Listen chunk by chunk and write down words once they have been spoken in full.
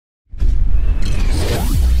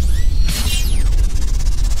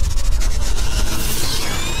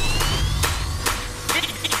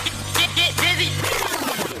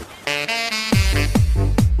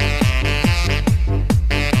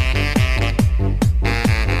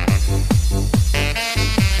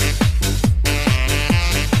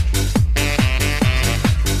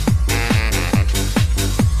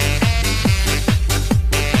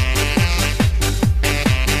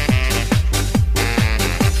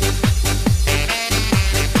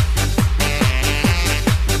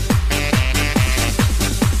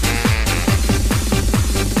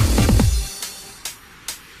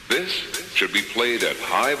played at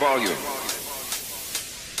high volume.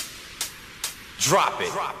 Drop it.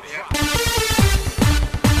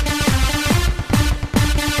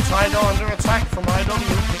 Tiger under attack from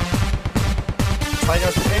IW.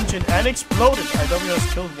 Tiger's engine and exploded. IW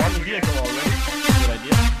has killed one vehicle already. Good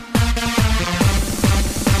idea.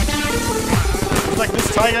 Looks like this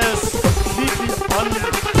Tiger is completely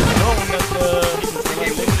unknown that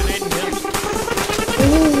he's eliminating him.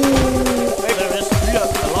 Hey, there is clear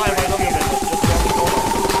alive IW members just around the corner.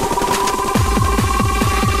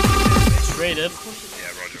 Traded.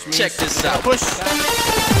 Check this out. Push.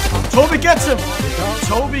 Toby gets him.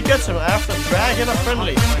 Toby gets him after dragging a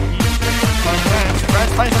friendly.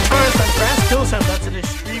 France finds him first and France kills him. That's an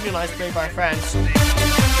extremely nice play by France. You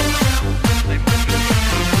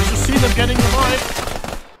should see them getting revived.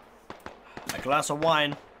 A glass of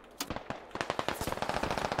wine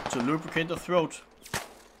to lubricate the throat.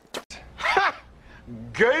 Ha!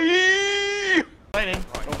 Gay! Fighting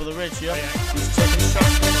over the ridge here. He's taking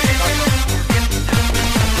shots.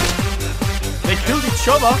 They killed each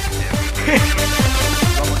other.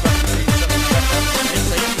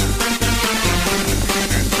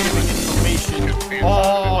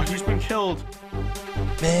 Oh, he's been killed.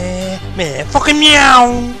 Man, fucking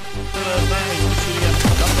meow.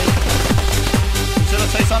 Consider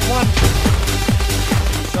takes out one.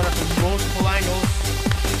 He's shot at from multiple angles.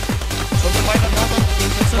 So the fight another.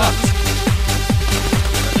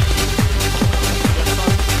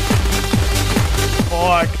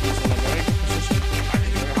 Oh, he's in a very good position.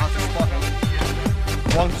 Very hard to spot him.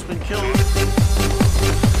 One's been killed.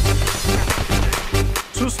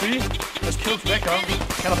 Tusli has killed Wrecker.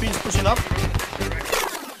 Carabin's pushing up.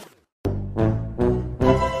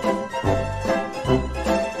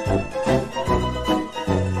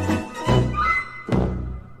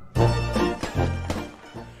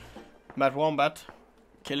 Matt Wombat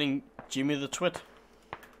killing Jimmy the Twit.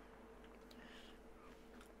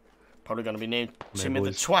 Probably gonna be named Jimmy the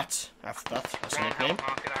Twat after that. That's a nickname.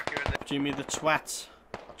 Jimmy the Twat.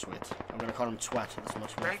 Or Twit. I'm gonna call him Twat. That's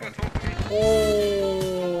much more fun.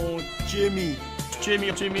 Oh, Jimmy.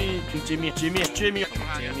 Jimmy the Twat.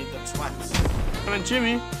 And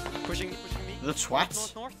Jimmy Pushing me. the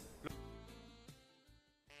Twat.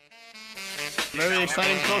 Very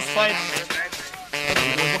exciting close fight.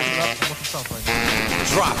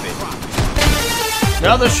 Drop it.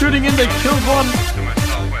 Now they're shooting in, they killed one.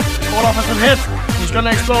 Olaf has been hit. He's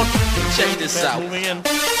gonna explode. Check this out. Moving in.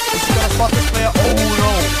 He's gonna spot this player. Oh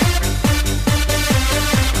no.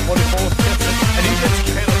 44 gets it. And he gets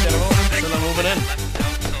Kato General. Still moving in.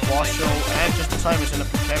 Washo and Just in Time is in a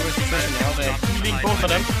precarious situation now. They're healing both of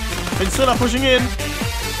them. Vincilla pushing in.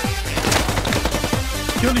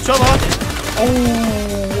 Killed each other.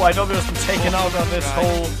 Oh, IW has been taken out of this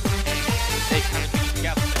whole.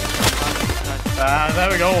 There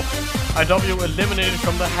we go. IW eliminated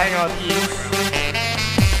from the hangout east.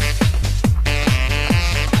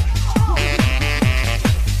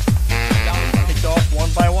 Picked off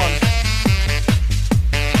one by one.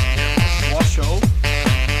 Washo.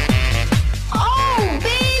 Oh,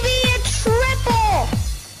 baby, a triple!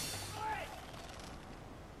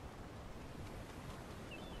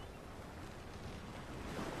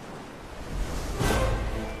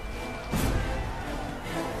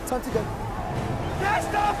 Time to go.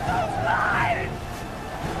 Cast off those lines!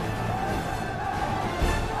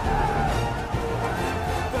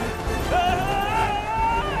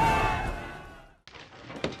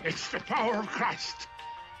 It's the power of Christ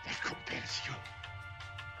that compels you.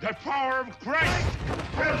 The power of Christ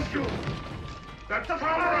compels you. The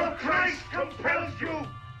power of Christ compels you.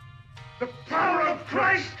 The power of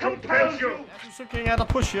Christ compels you. He's looking at a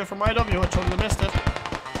push here from IW. I totally missed it.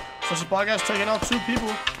 So Sambuca has taken out two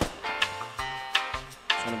people.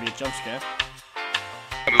 It's gonna be a jump scare.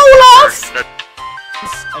 Olaf!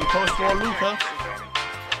 And post-war Luca.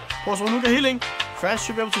 Post-war Luca healing. France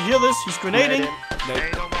should be able to hear this. He's grenading.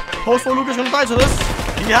 Post-war Luca's gonna die to this.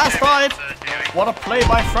 He has died. What a play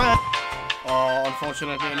by France. Oh,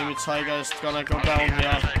 unfortunately, enemy Tiger is gonna go down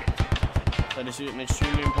here. That is an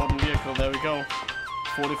extremely important vehicle. There we go.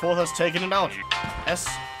 44th has taken it out.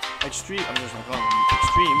 Extreme. I'm just gonna call him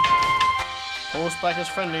Extreme. Pulls back his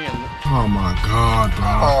friendly and. Oh my god, bro.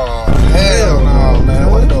 Oh, hell no, man.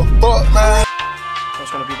 What the fuck, man?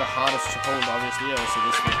 That's gonna be the hardest to hold, obviously. Yeah, so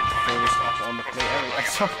this will focus up on the play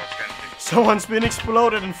area. Someone's been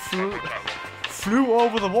exploded and flew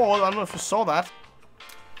over the wall. I don't know if you saw that.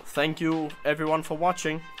 Thank you, everyone, for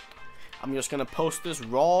watching. I'm just gonna post this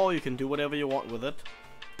raw. You can do whatever you want with it.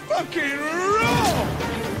 Fucking raw!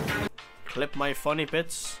 Clip my funny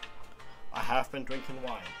bits. I have been drinking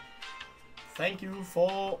wine. Thank you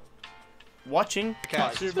for watching. Okay, I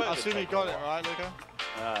assume you got it, right, Luca?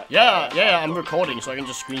 Yeah, I'm recording, so I can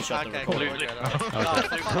just screenshot the Okay, recording.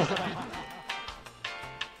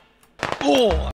 cool. Oh!